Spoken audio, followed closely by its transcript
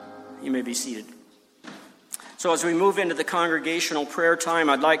You may be seated. So as we move into the congregational prayer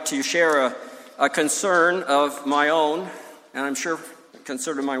time, I'd like to share a concern of my own, and I'm sure a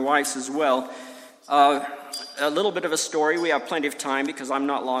concern of my wife's as well. A little bit of a story. We have plenty of time because I'm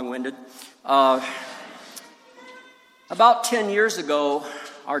not long-winded. About 10 years ago,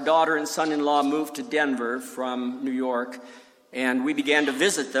 our daughter and son-in-law moved to Denver from New York, and we began to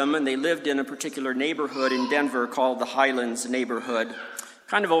visit them, and they lived in a particular neighborhood in Denver called the Highlands neighborhood,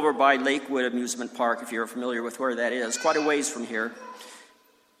 kind of over by Lakewood Amusement Park, if you're familiar with where that is, quite a ways from here.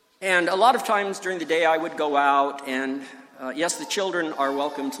 And a lot of times during the day I would go out, and yes, the children are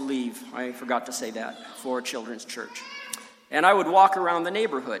welcome to leave. I forgot to say that for Children's Church. And I would walk around the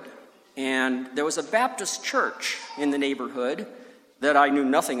neighborhood, and there was a Baptist church in the neighborhood that I knew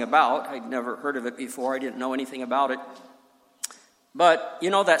nothing about. I'd never heard of it before. I didn't know anything about it. But, you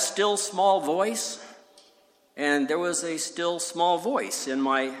know, that still small voice? And there was a still small voice in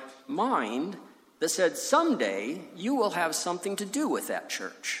my mind that said, someday you will have something to do with that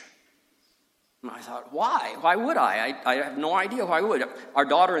church. And I thought, why? Why would I? I have no idea why I would. Our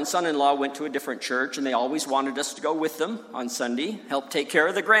daughter and son-in-law went to a different church, and they always wanted us to go with them on Sunday, help take care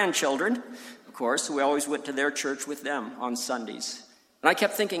of the grandchildren. Of course, we always went to their church with them on Sundays. And I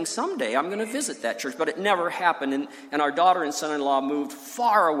kept thinking, someday I'm going to visit that church, but it never happened. And our daughter and son-in-law moved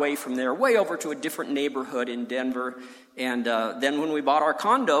far away from there, way over to a different neighborhood in Denver. And then when we bought our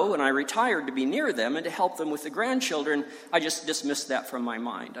condo and I retired to be near them and to help them with the grandchildren, I just dismissed that from my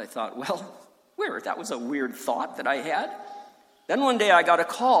mind. I thought, well, that was a weird thought that I had. Then one day I got a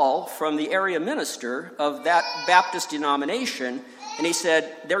call from the area minister of that Baptist denomination, and he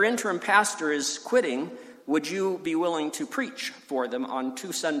said, their interim pastor is quitting. Would you be willing to preach for them on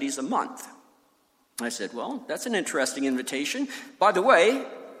 2 Sundays a month? I said, well, that's an interesting invitation. By the way,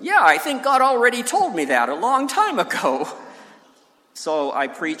 yeah, I think God already told me that a long time ago. So I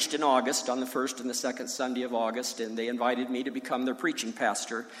preached in August on the first and the second Sunday of August, and they invited me to become their preaching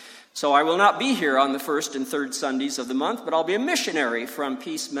pastor. So I will not be here on the first and third Sundays of the month, but I'll be a missionary from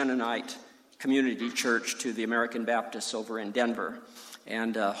Peace Mennonite Community Church to the American Baptists over in Denver,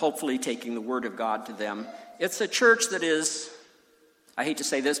 and hopefully taking the Word of God to them. It's a church that is, I hate to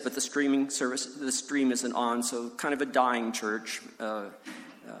say this, but the stream isn't on, so kind of a dying church,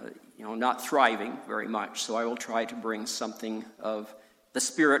 not thriving very much. So I will try to bring something of the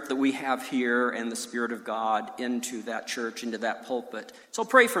spirit that we have here and the Spirit of God into that church, into that pulpit. So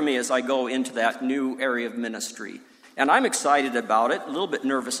pray for me as I go into that new area of ministry. And I'm excited about it, a little bit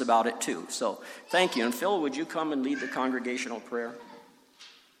nervous about it too. So thank you. And Phil, would you come and lead the congregational prayer?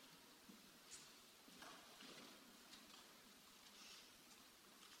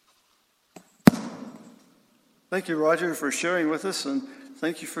 Thank you, Roger, for sharing with us, and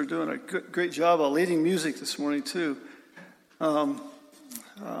thank you for doing a great job of leading music this morning, too. The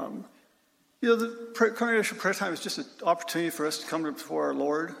congregational prayer time is just an opportunity for us to come before our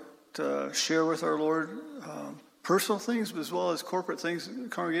Lord, to share with our Lord personal things as well as corporate things,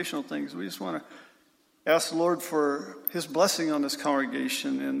 congregational things. We just want to ask the Lord for His blessing on this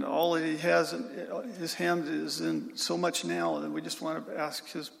congregation, and all that He has, His hand is in so much now, and we just want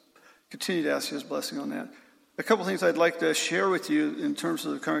to continue to ask His blessing on that. A couple things I'd like to share with you in terms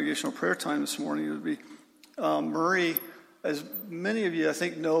of the congregational prayer time this morning would be Marie. As many of you, I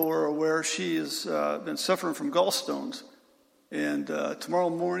think, know or are aware, she has been suffering from gallstones. And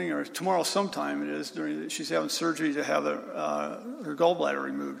tomorrow sometime it is, she's having surgery to have her gallbladder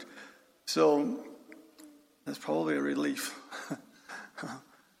removed. So that's probably a relief.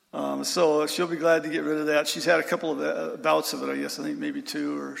 So she'll be glad to get rid of that. She's had a couple of bouts of it, I guess, I think maybe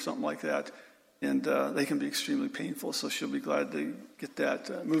 2 or something like that. And they can be extremely painful, so she'll be glad to get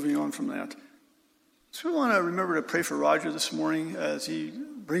that moving on from that. So we want to remember to pray for Roger this morning as he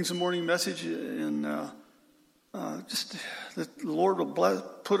brings the morning message, and just that the Lord will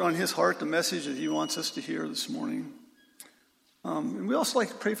put on his heart the message that he wants us to hear this morning. And we also like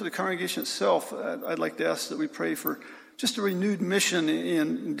to pray for the congregation itself. I'd like to ask that we pray for just a renewed mission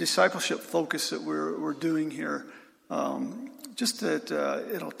and discipleship focus that we're doing here. Just that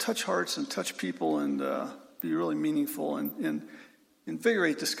it'll touch hearts and touch people and be really meaningful and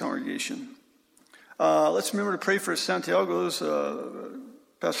invigorate this congregation. Let's remember to pray for Santiago's,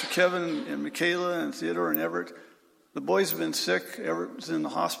 Pastor Kevin and Michaela and Theodore and Everett. The boys have been sick. Everett's in the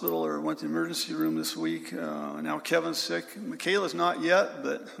hospital or went to the emergency room this week. Now Kevin's sick. Michaela's not yet,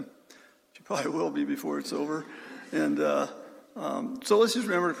 but she probably will be before it's over. And so let's just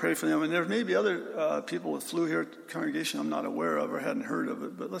remember to pray for them. And there may be other people with flu here at the congregation I'm not aware of or hadn't heard of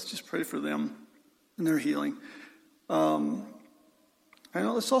it, but let's just pray for them and their healing.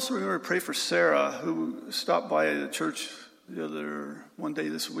 Let's also remember to pray for Sarah, who stopped by the church one day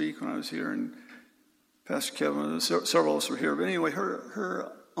this week when I was here, and Pastor Kevin, several of us were here. But anyway,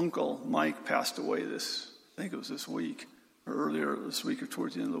 her uncle Mike passed away I think it was this week, or earlier this week, or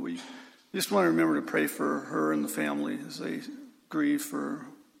towards the end of the week. Just want to remember to pray for her and the family as they grieve for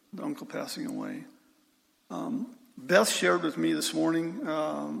the uncle passing away. Beth shared with me this morning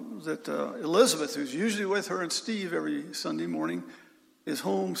that Elizabeth, who's usually with her and Steve every Sunday morning, is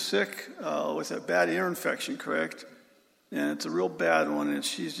home sick with a bad ear infection, correct? And it's a real bad one, and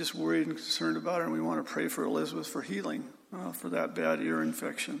she's just worried and concerned about it, and we want to pray for Elizabeth for healing for that bad ear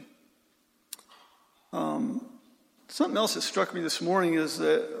infection. Something else that struck me this morning is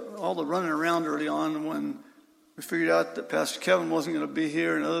that all the running around early on when we figured out that Pastor Kevin wasn't going to be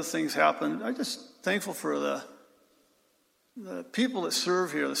here and other things happened. I'm just thankful for the people that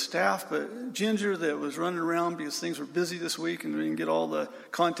serve here, the staff, but Ginger that was running around because things were busy this week and we didn't get all the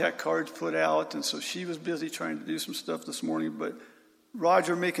contact cards put out, and so she was busy trying to do some stuff this morning. But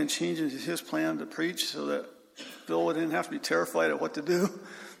Roger making changes in his plan to preach so that Bill didn't have to be terrified at what to do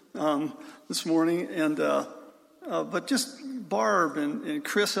this morning, and but just Barb and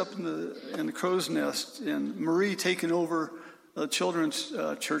Chris up in the crow's nest, and Marie taking over the children's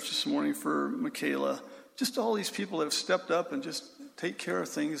church this morning for Michaela. Just all these people that have stepped up and just take care of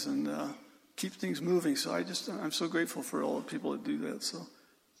things and keep things moving. So I'm so grateful for all the people that do that. So,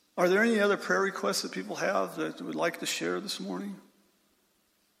 are there any other prayer requests that people have that would like to share this morning?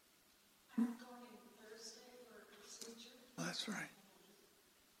 I'm going Thursday for a procedure. Oh, that's right.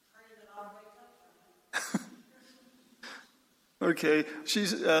 Pray that I'll wake up. Okay,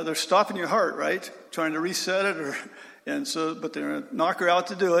 they're stopping your heart, right? Trying to reset it, but they're going to knock her out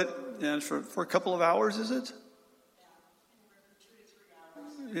to do it, and for a couple of hours, is it?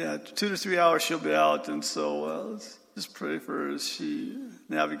 Yeah, 2 to 3 hours she'll be out, and so let's just pray for her as she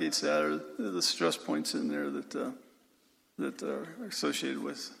navigates that, or the stress points in there that are associated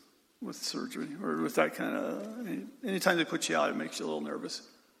with surgery, or with that kind of. Anytime they put you out, it makes you a little nervous.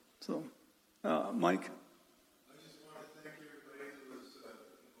 So, Mike.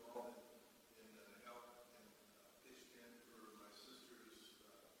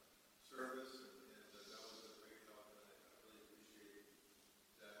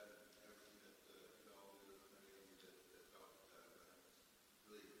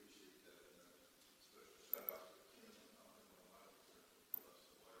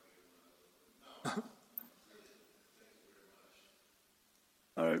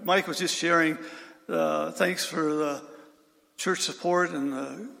 All right, Mike was just sharing. Thanks for the church support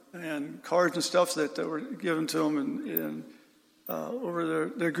and cards and stuff that were given to him, and over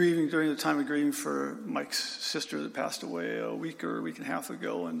their grieving during the time of grieving for Mike's sister that passed away a week and a half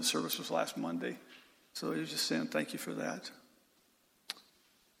ago, and the service was last Monday. So he was just saying thank you for that.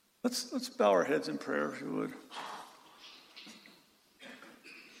 Let's bow our heads in prayer, if you would.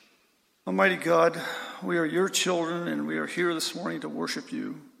 Almighty God, we are your children, and we are here this morning to worship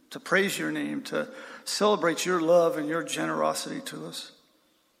you, to praise your name, to celebrate your love and your generosity to us.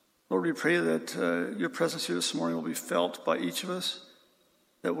 Lord, we pray that your presence here this morning will be felt by each of us,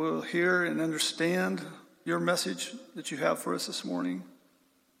 that we'll hear and understand your message that you have for us this morning.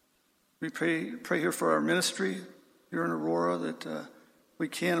 We pray here for our ministry here in Aurora, that we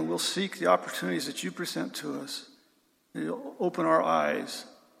can and will seek the opportunities that you present to us. You'll open our eyes,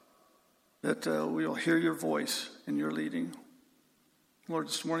 that we'll hear your voice and your leading. Lord,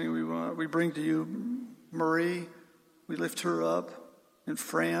 this morning we bring to you Marie. We lift her up. And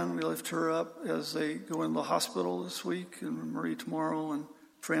Fran, we lift her up as they go in the hospital this week, and Marie tomorrow, and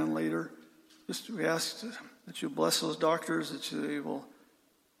Fran later. We ask that you bless those doctors, that you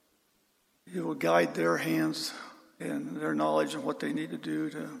will guide their hands and their knowledge of what they need to do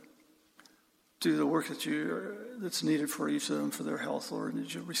the work that's needed for each of them for their health, Lord, and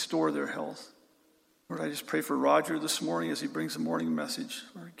that you restore their health. Lord, I just pray for Roger this morning as he brings the morning message.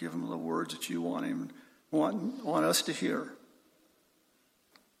 Lord, give him the words that you want us to hear.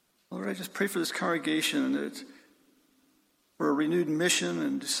 Lord, I just pray for this congregation, that for a renewed mission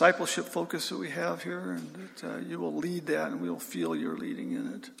and discipleship focus that we have here, and that you will lead that and we will feel your leading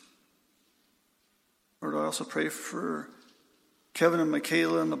in it. Lord, I also pray for Kevin and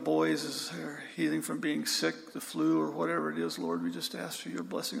Michaela and the boys as they're healing from being sick, the flu, or whatever it is. Lord, we just ask for your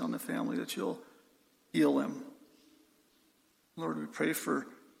blessing on the family, that you'll heal them. Lord, we pray for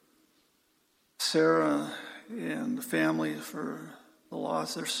Sarah and the family, for the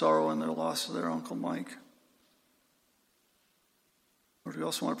loss, their sorrow, and their loss of their Uncle Mike. Lord, we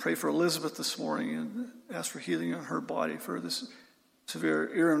also want to pray for Elizabeth this morning and ask for healing on her body for this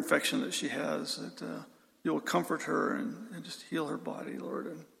severe ear infection that she has, that you'll comfort her and just heal her body, Lord.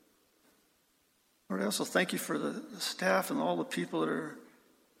 And Lord, I also thank you for the staff and all the people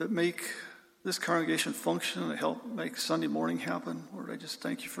that make this congregation function and help make Sunday morning happen. Lord, I just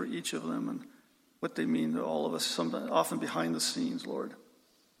thank you for each of them and what they mean to all of us, often behind the scenes, Lord.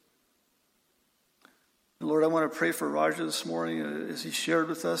 And Lord, I want to pray for Roger this morning as he shared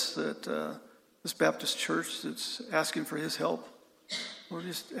with us that this Baptist church that's asking for his help. Lord,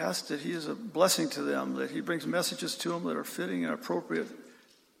 just ask that he is a blessing to them, that he brings messages to them that are fitting and appropriate,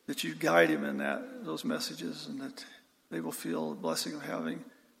 that you guide him in those messages, and that they will feel the blessing of having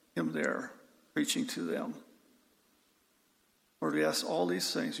him there, preaching to them. Lord, we ask all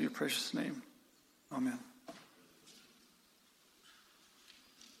these things in your precious name. Amen.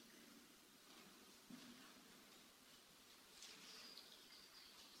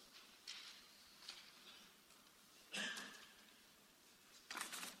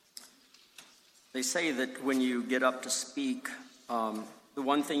 They say that when you get up to speak, the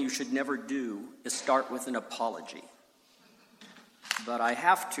one thing you should never do is start with an apology. But I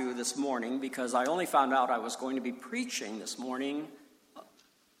have to this morning because I only found out I was going to be preaching this morning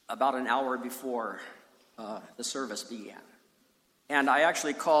about an hour before the service began. And I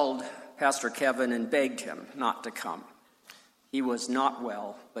actually called Pastor Kevin and begged him not to come. He was not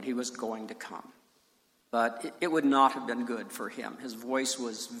well, but he was going to come. But it would not have been good for him. His voice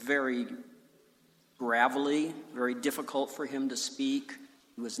was very gravelly, very difficult for him to speak.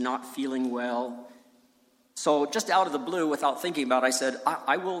 He was not feeling well. So just out of the blue, without thinking about it, I said,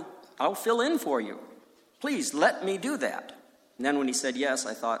 I'll fill in for you. Please let me do that. And then when he said yes,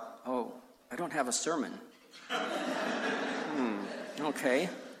 I thought, oh, I don't have a sermon. Okay.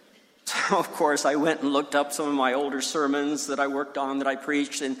 So, of course, I went and looked up some of my older sermons that I worked on, that I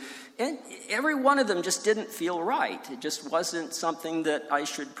preached, and every one of them just didn't feel right. It just wasn't something that I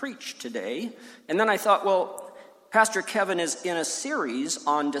should preach today. And then I thought, well, Pastor Kevin is in a series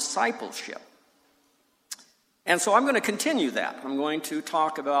on discipleship. And so I'm going to continue that. I'm going to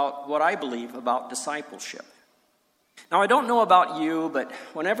talk about what I believe about discipleship. Now, I don't know about you, but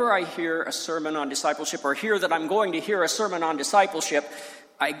whenever I hear a sermon on discipleship or hear that I'm going to hear a sermon on discipleship,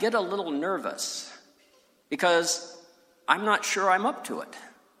 I get a little nervous because I'm not sure I'm up to it.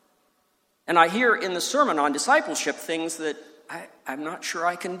 And I hear in the sermon on discipleship things that I'm not sure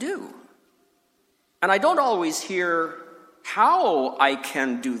I can do. And I don't always hear how I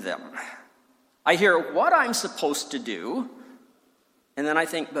can do them. I hear what I'm supposed to do, and then I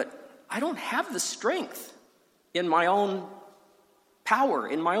think, but I don't have the strength in my own power,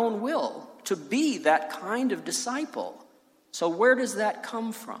 in my own will, to be that kind of disciple. So where does that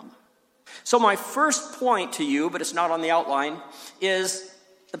come from? So my first point to you, but it's not on the outline, is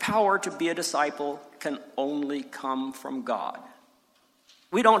the power to be a disciple can only come from God.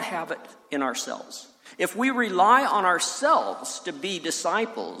 We don't have it in ourselves. If we rely on ourselves to be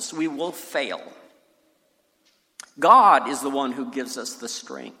disciples, we will fail. God is the one who gives us the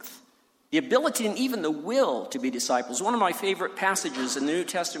strength, the ability, and even the will to be disciples. One of my favorite passages in the New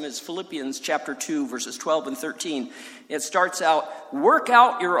Testament is Philippians chapter 2, verses 12 and 13. It starts out, work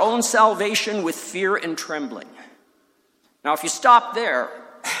out your own salvation with fear and trembling. Now, if you stop there,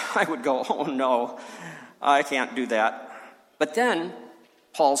 I would go, oh no, I can't do that. But then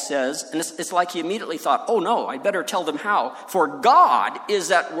Paul says, and it's like he immediately thought, oh no, I better tell them how. For God is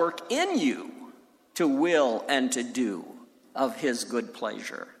at work in you to will and to do of his good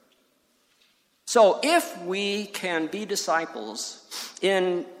pleasure. So if we can be disciples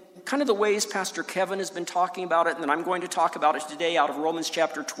in kind of the ways Pastor Kevin has been talking about it, and then I'm going to talk about it today out of Romans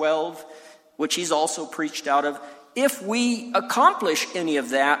chapter 12, which he's also preached out of, if we accomplish any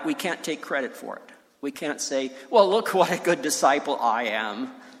of that, we can't take credit for it. We can't say, well, look what a good disciple I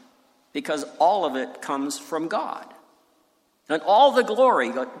am, because all of it comes from God. And all the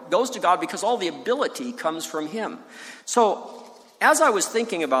glory goes to God because all the ability comes from him. So as I was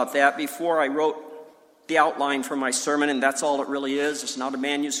thinking about that before I wrote the outline for my sermon, and that's all it really is. It's not a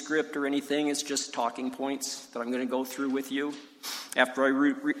manuscript or anything. It's just talking points that I'm going to go through with you after I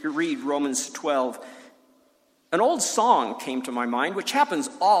read Romans 12. An old song came to my mind, which happens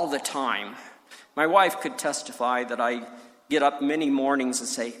all the time. My wife could testify that I get up many mornings and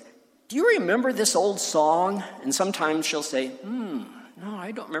say, do you remember this old song? And sometimes she'll say, no,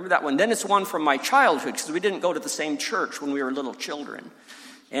 I don't remember that one. Then it's one from my childhood, because we didn't go to the same church when we were little children.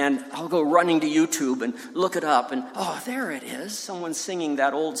 And I'll go running to YouTube and look it up, and oh, there it is. Someone's singing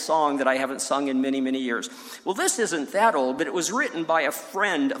that old song that I haven't sung in many, many years. Well, this isn't that old, but it was written by a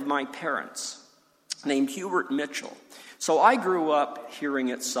friend of my parents named Hubert Mitchell. So I grew up hearing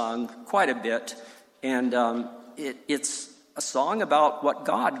it sung quite a bit, and it's a song about what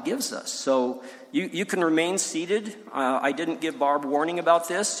God gives us. So you can remain seated. I didn't give Barb warning about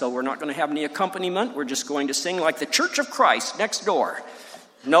this, so we're not going to have any accompaniment. We're just going to sing like the Church of Christ next door.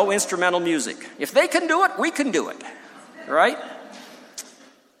 No instrumental music. If they can do it, we can do it. Right?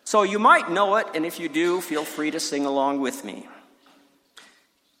 So you might know it, and if you do, feel free to sing along with me.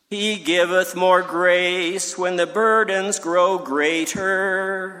 He giveth more grace when the burdens grow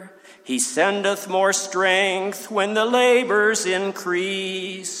greater. He sendeth more strength when the labors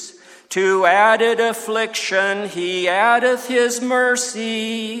increase. To added affliction he addeth his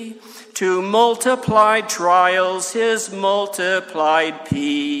mercy. To multiplied trials his multiplied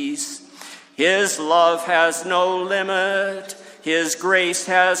peace. His love has no limit. His grace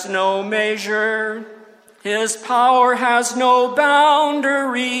has no measure. His power has no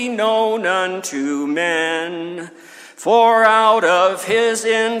boundary known unto men. For out of his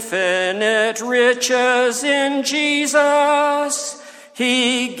infinite riches in Jesus,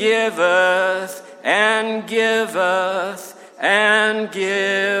 he giveth and giveth and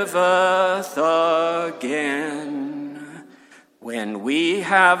giveth again. When we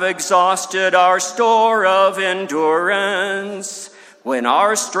have exhausted our store of endurance, when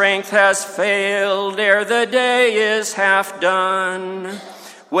our strength has failed ere the day is half done,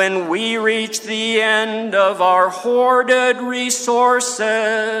 when we reach the end of our hoarded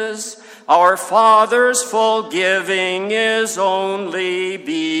resources, our Father's full giving is only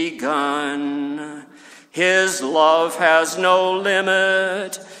begun. His love has no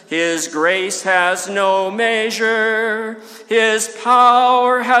limit. His grace has no measure. His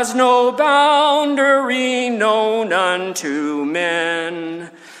power has no boundary known unto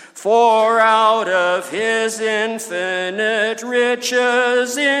men. For out of his infinite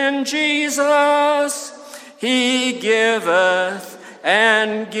riches in Jesus, he giveth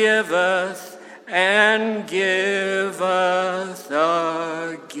and giveth and giveth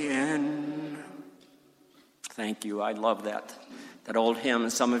again. Thank you. I love that old hymn,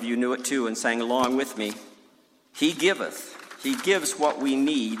 and some of you knew it too and sang along with me. He giveth. He gives what we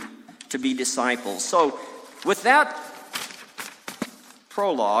need to be disciples. So with that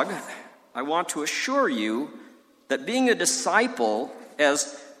prologue, I want to assure you that being a disciple,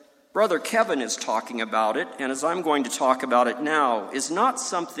 as Brother Kevin is talking about it, and as I'm going to talk about it now, is not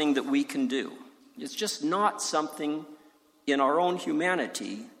something that we can do. It's just not something in our own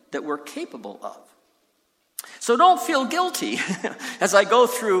humanity that we're capable of. So don't feel guilty as I go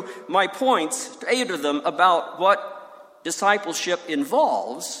through my points, 8 of them, about what discipleship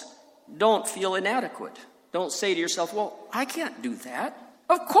involves. Don't feel inadequate. Don't say to yourself, well, I can't do that.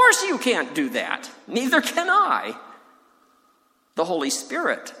 Of course you can't do that. Neither can I. The Holy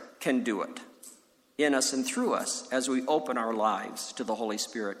Spirit can do it in us and through us as we open our lives to the Holy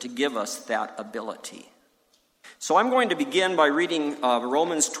Spirit to give us that ability. So I'm going to begin by reading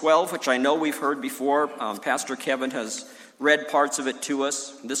Romans 12, which I know we've heard before. Pastor Kevin has read parts of it to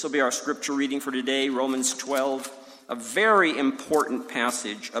us. This will be our scripture reading for today, Romans 12, a very important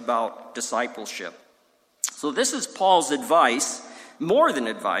passage about discipleship. So this is Paul's advice, more than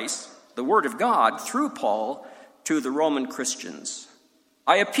advice, the word of God through Paul to the Roman Christians.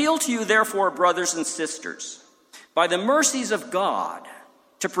 I appeal to you, therefore, brothers and sisters, by the mercies of God,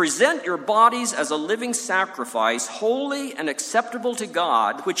 to present your bodies as a living sacrifice, holy and acceptable to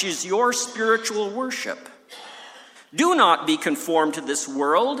God, which is your spiritual worship. Do not be conformed to this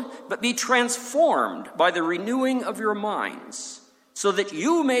world, but be transformed by the renewing of your minds, so that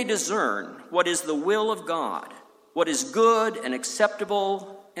you may discern what is the will of God, what is good and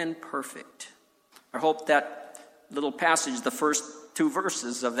acceptable and perfect. I hope that little passage, the first 2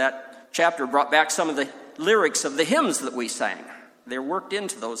 verses of that chapter, brought back some of the lyrics of the hymns that we sang. They're worked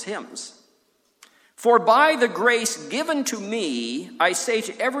into those hymns. For by the grace given to me, I say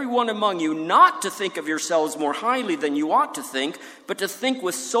to everyone among you not to think of yourselves more highly than you ought to think, but to think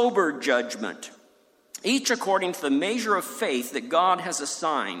with sober judgment, each according to the measure of faith that God has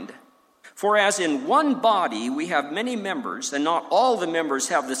assigned. For as in one body we have many members, and not all the members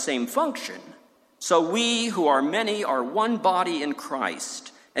have the same function, so we who are many are one body in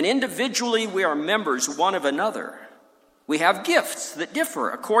Christ, and individually we are members one of another. We have gifts that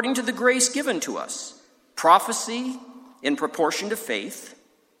differ according to the grace given to us. Prophecy in proportion to faith,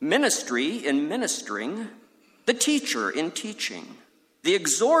 ministry in ministering, the teacher in teaching, the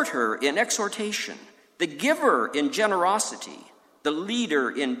exhorter in exhortation, the giver in generosity, the leader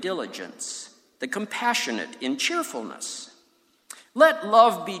in diligence, the compassionate in cheerfulness. Let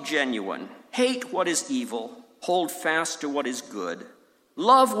love be genuine. Hate what is evil. Hold fast to what is good.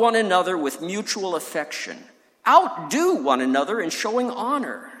 Love one another with mutual affection. Outdo one another in showing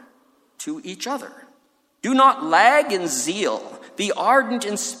honor to each other. Do not lag in zeal. Be ardent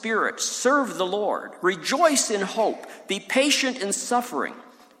in spirit. Serve the Lord. Rejoice in hope. Be patient in suffering.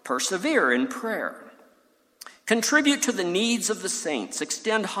 Persevere in prayer. Contribute to the needs of the saints.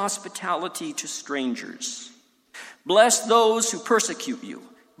 Extend hospitality to strangers. Bless those who persecute you.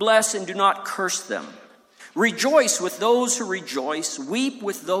 Bless and do not curse them. Rejoice with those who rejoice. Weep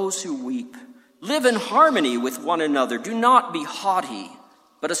with those who weep. Live in harmony with one another. Do not be haughty,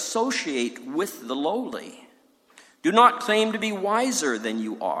 but associate with the lowly. Do not claim to be wiser than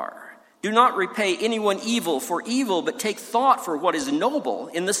you are. Do not repay anyone evil for evil, but take thought for what is noble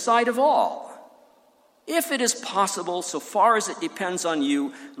in the sight of all. If it is possible, so far as it depends on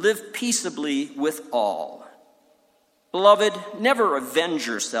you, live peaceably with all. Beloved, never avenge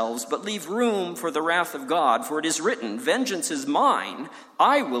yourselves, but leave room for the wrath of God, for it is written, "Vengeance is mine,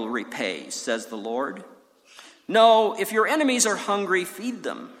 I will repay," says the Lord. No, if your enemies are hungry, feed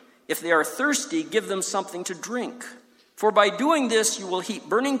them. If they are thirsty, give them something to drink. For by doing this, you will heap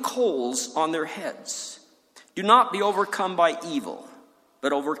burning coals on their heads. Do not be overcome by evil,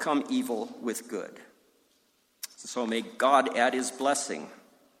 but overcome evil with good. So may God add his blessing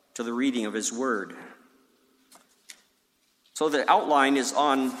to the reading of his word. So the outline is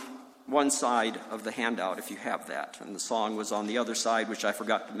on one side of the handout, if you have that. And the song was on the other side, which I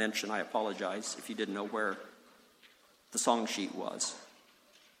forgot to mention. I apologize if you didn't know where the song sheet was.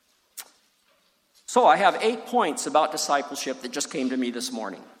 So I have 8 points about discipleship that just came to me this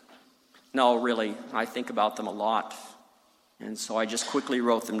morning. No, really, I think about them a lot. And so I just quickly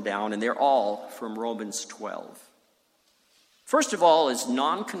wrote them down, and they're all from Romans 12. First of all is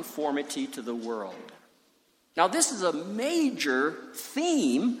nonconformity to the world. Now, this is a major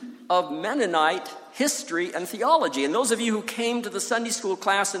theme of Mennonite history and theology. And those of you who came to the Sunday school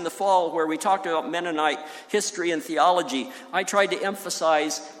class in the fall where we talked about Mennonite history and theology, I tried to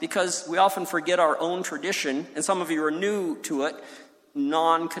emphasize, because we often forget our own tradition, and some of you are new to it,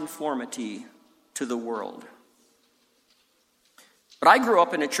 nonconformity to the world. But I grew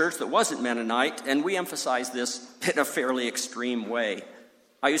up in a church that wasn't Mennonite, and we emphasized this in a fairly extreme way.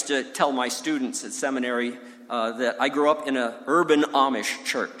 I used to tell my students at seminary that I grew up in an urban Amish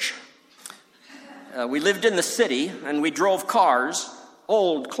church. We lived in the city, and we drove cars,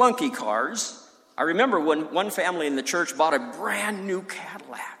 old, clunky cars. I remember when one family in the church bought a brand new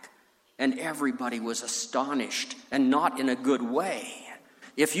Cadillac, and everybody was astonished, and not in a good way.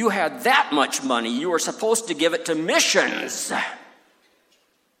 If you had that much money, you were supposed to give it to missions.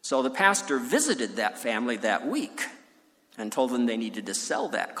 So the pastor visited that family that week and told them they needed to sell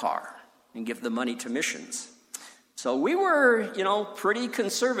that car and give the money to missions. So we were, pretty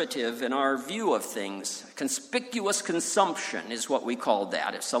conservative in our view of things. Conspicuous consumption is what we called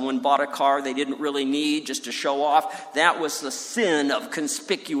that. If someone bought a car they didn't really need just to show off, that was the sin of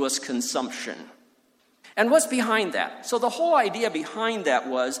conspicuous consumption. And what's behind that? So the whole idea behind that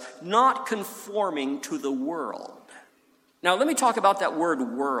was not conforming to the world. Now let me talk about that word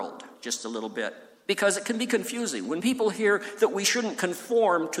world just a little bit, because it can be confusing. When people hear that we shouldn't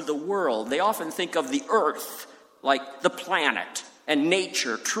conform to the world, they often think of the earth, like the planet and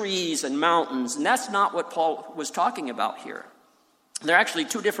nature, trees and mountains, and that's not what Paul was talking about here. There are actually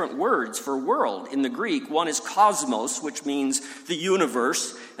 2 different words for world in the Greek. One is cosmos, which means the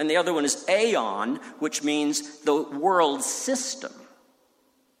universe, and the other one is aeon, which means the world system.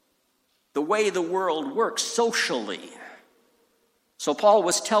 The way the world works socially. So Paul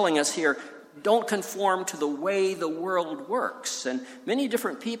was telling us here, don't conform to the way the world works. And many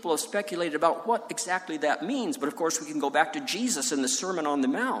different people have speculated about what exactly that means. But of course, we can go back to Jesus in the Sermon on the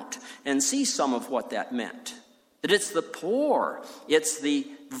Mount and see some of what that meant. That it's the poor, it's the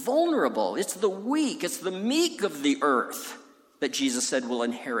vulnerable, it's the weak, it's the meek of the earth that Jesus said will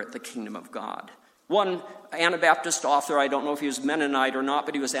inherit the kingdom of God. One Anabaptist author, I don't know if he was Mennonite or not,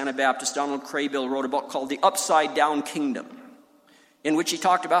 but he was Anabaptist, Donald Craybill, wrote a book called The Upside Down Kingdom, in which he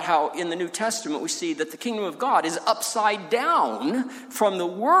talked about how in the New Testament we see that the kingdom of God is upside down from the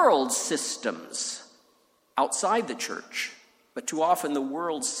world systems outside the church. But too often the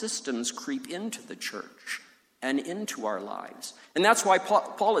world systems creep into the church and into our lives. And that's why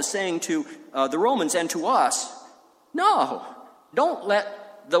Paul is saying to the Romans and to us, no, don't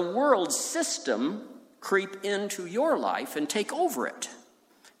let the world system creep into your life and take over it.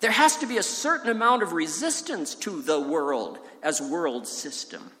 There has to be a certain amount of resistance to the world as world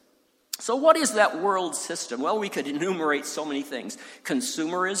system. So what is that world system? Well, we could enumerate so many things.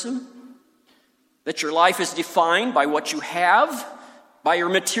 Consumerism, that your life is defined by what you have, by your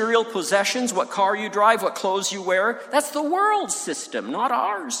material possessions, what car you drive, what clothes you wear. That's the world system, not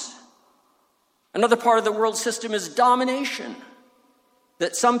ours. Another part of the world system is domination.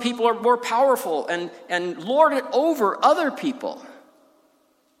 that some people are more powerful and lord it over other people.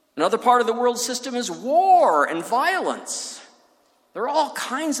 Another part of the world system is war and violence. There are all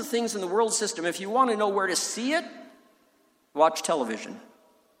kinds of things in the world system. If you want to know where to see it, watch television.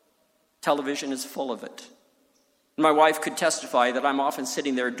 Television is full of it. My wife could testify that I'm often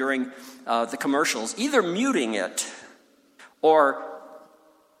sitting there during the commercials, either muting it or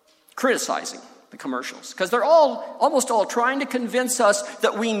criticizing the commercials, because they're almost all trying to convince us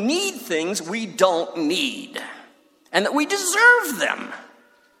that we need things we don't need and that we deserve them.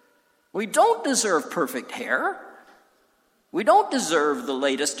 We don't deserve perfect hair. We don't deserve the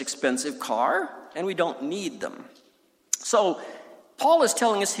latest expensive car, and we don't need them. So Paul is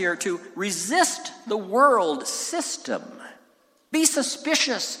telling us here to resist the world system. Be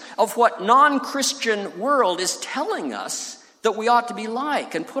suspicious of what non-Christian world is telling us that we ought to be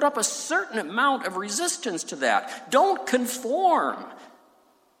like, and put up a certain amount of resistance to that. Don't conform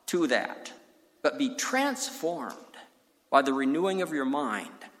to that, but be transformed by the renewing of your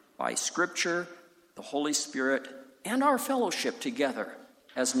mind, by Scripture, the Holy Spirit, and our fellowship together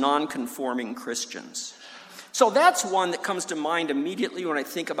as non-conforming Christians. So that's one that comes to mind immediately when I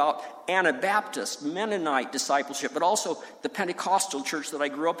think about Anabaptist, Mennonite discipleship, but also the Pentecostal church that I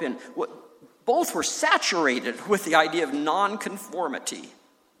grew up in. Both were saturated with the idea of nonconformity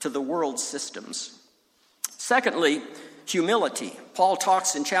to the world systems. Secondly, humility. Paul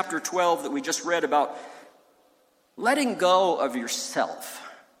talks in chapter 12 that we just read about letting go of yourself,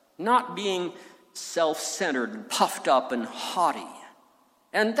 not being self-centered and puffed up and haughty.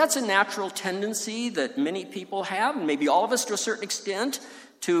 And that's a natural tendency that many people have, and maybe all of us to a certain extent,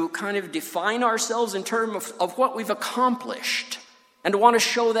 to kind of define ourselves in terms of what we've accomplished, and to want to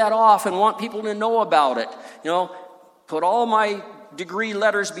show that off and want people to know about it. Put all my degree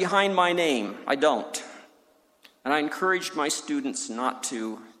letters behind my name. I don't. And I encouraged my students not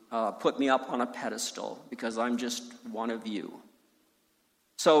to put me up on a pedestal, because I'm just one of you.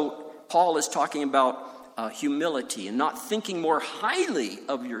 So Paul is talking about humility and not thinking more highly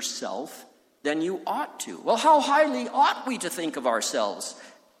of yourself than you ought to. Well, how highly ought we to think of ourselves?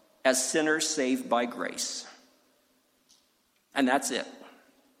 As sinners saved by grace. And that's it.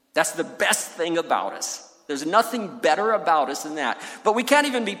 That's the best thing about us. There's nothing better about us than that. But we can't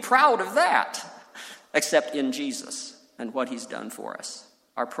even be proud of that, except in Jesus and what he's done for us.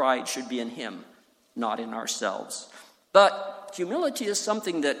 Our pride should be in him, not in ourselves. But humility is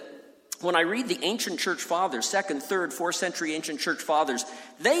something that, when I read the ancient church fathers, 2nd, 3rd, 4th century ancient church fathers,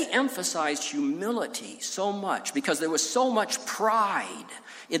 they emphasized humility so much because there was so much pride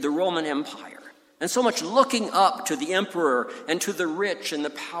in the Roman Empire and so much looking up to the emperor and to the rich and the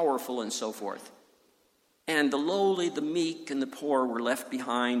powerful and so forth. And the lowly, the meek, and the poor were left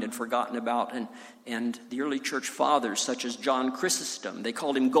behind and forgotten about. And the early church fathers, such as John Chrysostom, they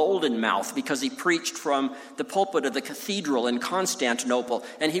called him Golden Mouth because he preached from the pulpit of the cathedral in Constantinople.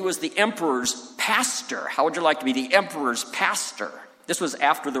 And he was the emperor's pastor. How would you like to be the emperor's pastor? This was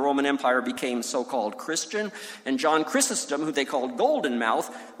after the Roman Empire became so-called Christian. And John Chrysostom, who they called Golden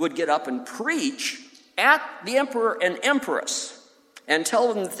Mouth, would get up and preach at the emperor and empress and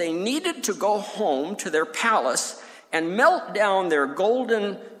tell them that they needed to go home to their palace and melt down their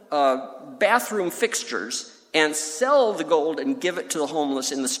golden bathroom fixtures and sell the gold and give it to the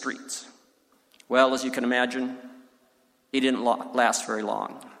homeless in the streets. Well, as you can imagine, he didn't last very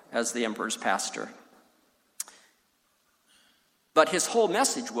long as the emperor's pastor. But his whole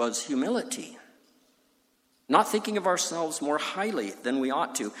message was humility. Not thinking of ourselves more highly than we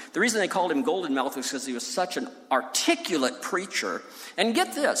ought to. The reason they called him Golden Mouth was because he was such an articulate preacher. And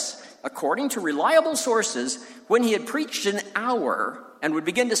get this, according to reliable sources, when he had preached an hour and would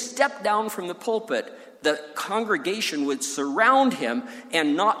begin to step down from the pulpit, the congregation would surround him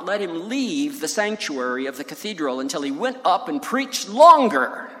and not let him leave the sanctuary of the cathedral until he went up and preached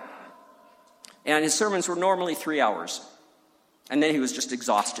longer. And his sermons were normally 3 hours. And then he was just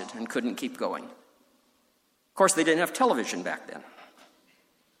exhausted and couldn't keep going. Of course, they didn't have television back then.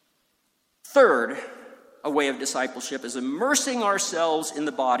 Third, a way of discipleship is immersing ourselves in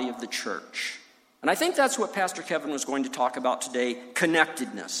the body of the church. And I think that's what Pastor Kevin was going to talk about today,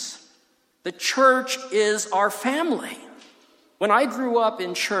 connectedness. The church is our family. When I grew up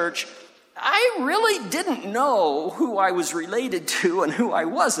in church, I really didn't know who I was related to and who I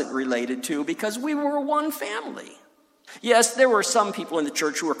wasn't related to because we were one family. Yes, there were some people in the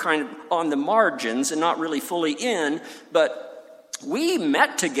church who were kind of on the margins and not really fully in, but we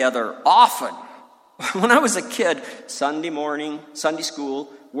met together often. When I was a kid, Sunday morning, Sunday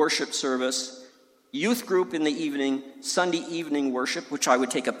school, worship service, youth group in the evening, Sunday evening worship, which I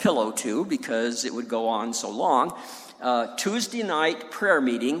would take a pillow to because it would go on so long, Tuesday night prayer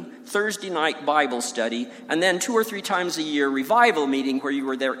meeting, Thursday night Bible study, and then 2 or 3 times a year revival meeting where you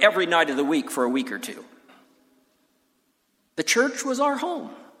were there every night of the week for a week or two. The church was our home.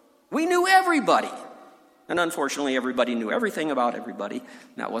 We knew everybody. And unfortunately, everybody knew everything about everybody.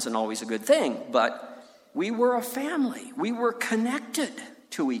 That wasn't always a good thing, but we were a family. We were connected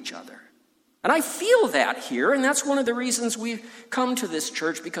to each other. And I feel that here, and that's one of the reasons we've come to this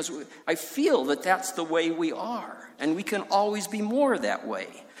church, because I feel that that's the way we are, and we can always be more that way.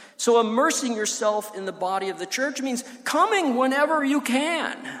 So immersing yourself in the body of the church means coming whenever you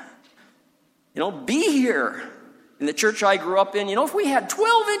can. Be here. In the church I grew up in, if we had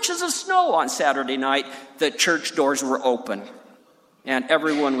 12 inches of snow on Saturday night, the church doors were open, and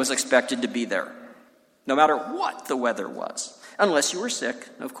everyone was expected to be there, no matter what the weather was. Unless you were sick,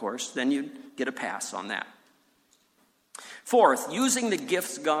 of course, then you'd get a pass on that. Fourth, using the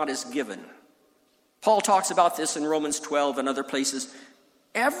gifts God has given. Paul talks about this in Romans 12 and other places.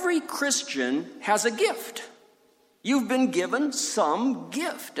 Every Christian has a gift. You've been given some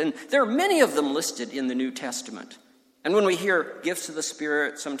gift, and there are many of them listed in the New Testament. And when we hear gifts of the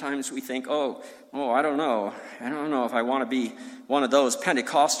Spirit, sometimes we think, oh, I don't know. I don't know if I want to be one of those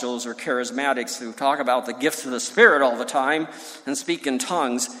Pentecostals or charismatics who talk about the gifts of the Spirit all the time and speak in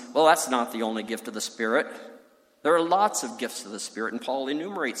tongues. Well, that's not the only gift of the Spirit. There are lots of gifts of the Spirit, and Paul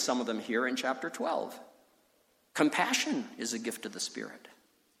enumerates some of them here in chapter 12. Compassion is a gift of the Spirit.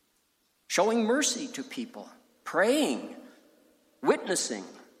 Showing mercy to people, praying, witnessing.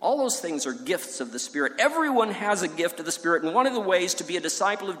 All those things are gifts of the Spirit. Everyone has a gift of the Spirit, and one of the ways to be a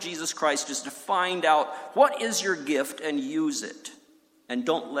disciple of Jesus Christ is to find out what is your gift and use it, and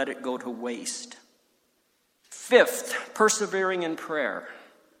don't let it go to waste. Fifth, persevering in prayer.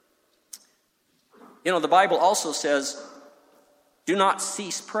 The Bible also says, do not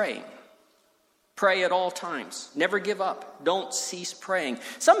cease praying. Pray at all times. Never give up. Don't cease praying.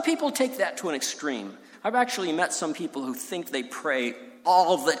 Some people take that to an extreme. I've actually met some people who think they pray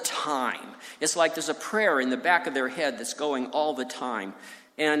all the time. It's like there's a prayer in the back of their head that's going all the time.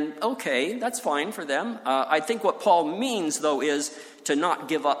 And okay, that's fine for them. I think what Paul means, though, is to not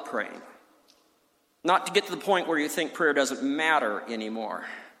give up praying. Not to get to the point where you think prayer doesn't matter anymore.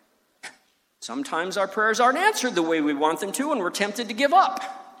 Sometimes our prayers aren't answered the way we want them to, and we're tempted to give up.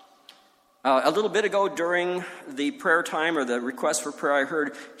 A little bit ago during the prayer time or the request for prayer, I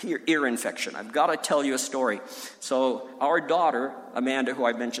heard ear infection. I've got to tell you a story. So our daughter, Amanda, who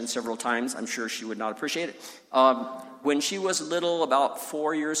I've mentioned several times, I'm sure she would not appreciate it. When she was little, about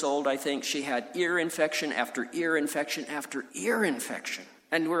 4 years old, I think, she had ear infection after ear infection after ear infection.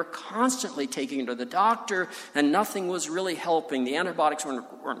 And we were constantly taking her to the doctor, and nothing was really helping. The antibiotics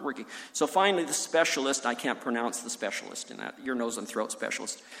weren't working. So finally the specialist, I can't pronounce the specialist in that, ear, nose, and throat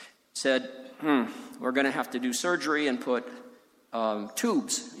specialist, said, we're going to have to do surgery and put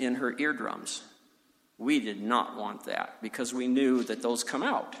tubes in her eardrums. We did not want that because we knew that those come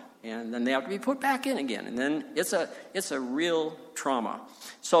out and then they have to be put back in again. And then it's a real trauma.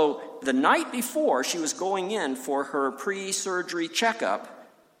 So the night before she was going in for her pre-surgery checkup,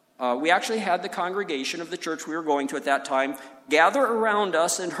 we actually had the congregation of the church we were going to at that time gather around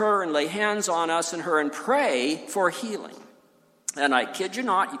us and her and lay hands on us and her and pray for healing. And I kid you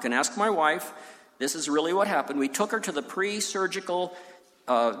not, you can ask my wife, this is really what happened. We took her to the pre-surgical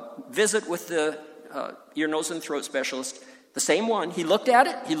visit with the ear, nose, and throat specialist, the same one. He looked at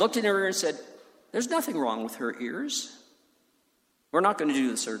it, he looked in her ear and said, there's nothing wrong with her ears. We're not going to do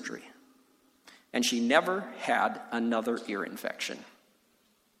the surgery. And she never had another ear infection.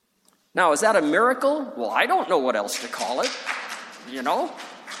 Now, is that a miracle? Well, I don't know what else to call it.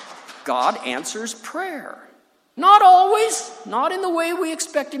 God answers prayer. Not always, not in the way we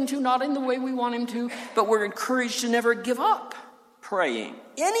expect him to, not in the way we want him to, but we're encouraged to never give up praying.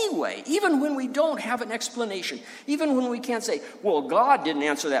 Anyway, even when we don't have an explanation, even when we can't say, well, God didn't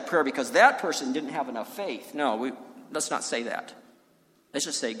answer that prayer because that person didn't have enough faith. No, let's not say that. Let's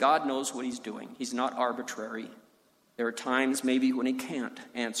just say God knows what he's doing. He's not arbitrary. There are times maybe when he can't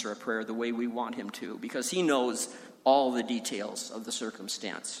answer a prayer the way we want him to because he knows all the details of the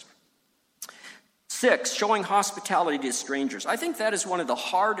circumstance. 6, showing hospitality to strangers. I think that is one of the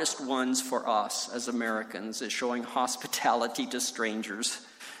hardest ones for us as Americans, is showing hospitality to strangers.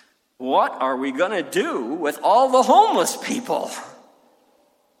 What are we going to do with all the homeless people?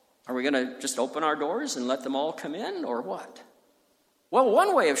 Are we going to just open our doors and let them all come in, or what? Well,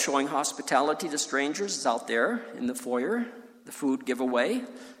 one way of showing hospitality to strangers is out there in the foyer, the food giveaway.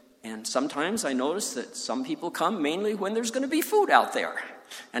 And sometimes I notice that some people come mainly when there's going to be food out there.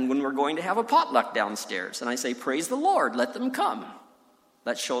 And when we're going to have a potluck downstairs. And I say, praise the Lord, let them come.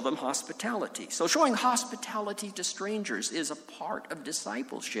 Let's show them hospitality. So showing hospitality to strangers is a part of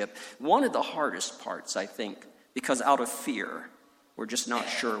discipleship. One of the hardest parts, I think, because out of fear, we're just not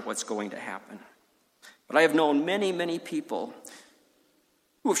sure what's going to happen. But I have known many, many people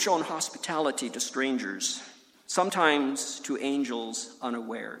who have shown hospitality to strangers, sometimes to angels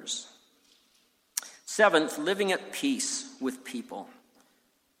unawares. Seventh, living at peace with people.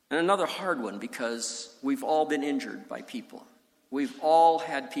 And another hard one, because we've all been injured by people. We've all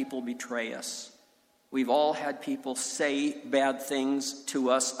had people betray us. We've all had people say bad things to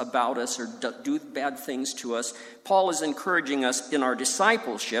us, about us, or do bad things to us. Paul is encouraging us in our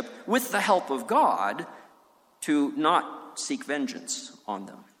discipleship, with the help of God, to not seek vengeance on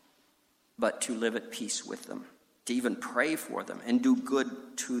them, but to live at peace with them, to even pray for them and do good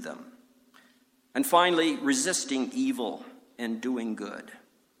to them. And finally, resisting evil and doing good.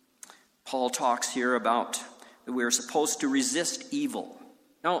 Paul talks here about that we are supposed to resist evil.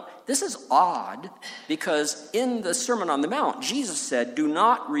 Now, this is odd because in the Sermon on the Mount, Jesus said, do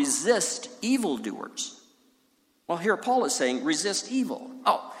not resist evildoers. Well, here Paul is saying, resist evil.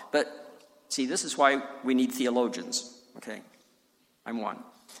 Oh, but see, this is why we need theologians, okay? I'm one.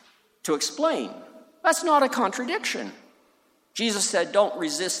 To explain, that's not a contradiction. Jesus said, don't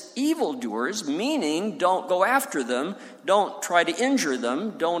resist evildoers, meaning don't go after them, don't try to injure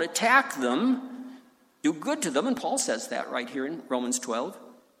them, don't attack them, do good to them. And Paul says that right here in Romans 12.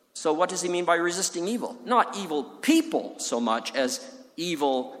 So what does he mean by resisting evil? Not evil people so much as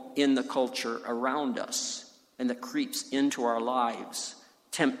evil in the culture around us and that creeps into our lives.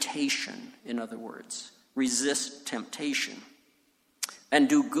 Temptation, in other words. Resist temptation. And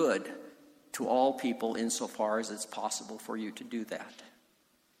do good to all people insofar as it's possible for you to do that.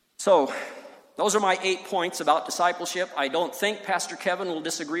 So, those are my 8 points about discipleship. I don't think Pastor Kevin will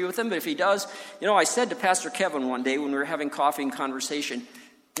disagree with them, but if he does, I said to Pastor Kevin one day when we were having coffee and conversation,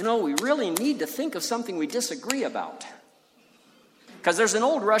 we really need to think of something we disagree about. Because there's an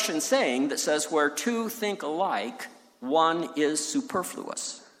old Russian saying that says, where two think alike, one is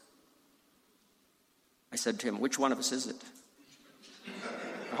superfluous. I said to him, which one of us is it?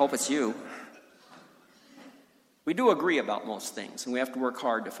 I hope it's you. We do agree about most things, and we have to work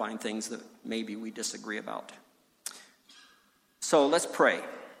hard to find things that maybe we disagree about. So let's pray,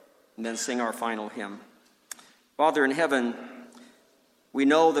 and then sing our final hymn. Father in heaven, we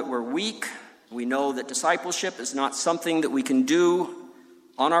know that we're weak. We know that discipleship is not something that we can do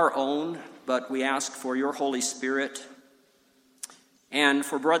on our own, but we ask for your Holy Spirit and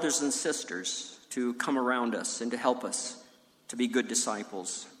for brothers and sisters to come around us and to help us to be good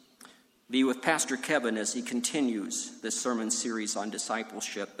disciples. Be with Pastor Kevin as he continues this sermon series on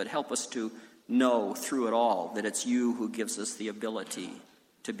discipleship, but help us to know through it all that it's you who gives us the ability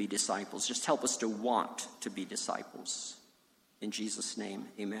to be disciples. Just help us to want to be disciples. In Jesus' name,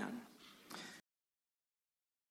 amen.